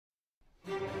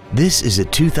This is a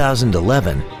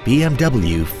 2011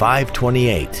 BMW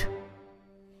 528.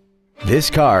 This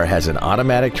car has an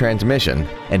automatic transmission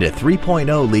and a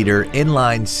 3.0-liter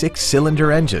inline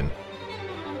six-cylinder engine.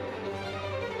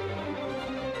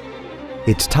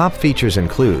 Its top features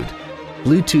include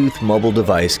Bluetooth mobile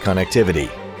device connectivity,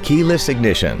 keyless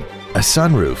ignition, a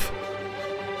sunroof,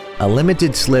 a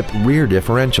limited slip rear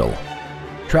differential,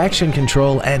 traction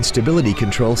control and stability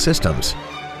control systems,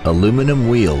 aluminum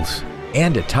wheels,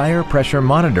 and a tire pressure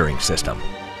monitoring system.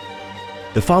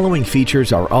 The following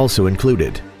features are also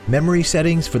included: memory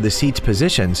settings for the seat's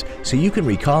positions so you can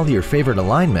recall your favorite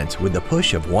alignments with the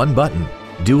push of one button,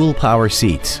 dual power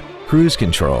seats, cruise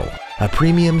control, a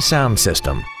premium sound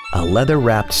system, a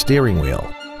leather-wrapped steering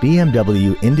wheel,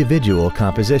 BMW individual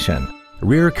composition,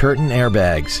 rear curtain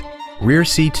airbags, rear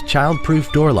seat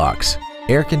child-proof door locks,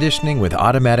 air conditioning with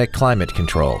automatic climate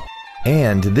control,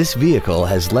 and this vehicle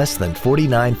has less than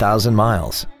 49,000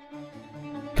 miles.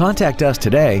 Contact us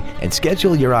today and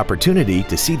schedule your opportunity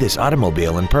to see this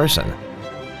automobile in person.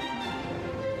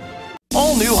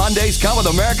 All new Hyundais come with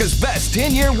America's best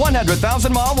 10-year,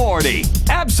 100,000-mile warranty.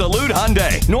 Absolute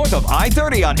Hyundai, north of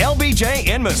I-30 on LBJ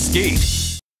in Mesquite.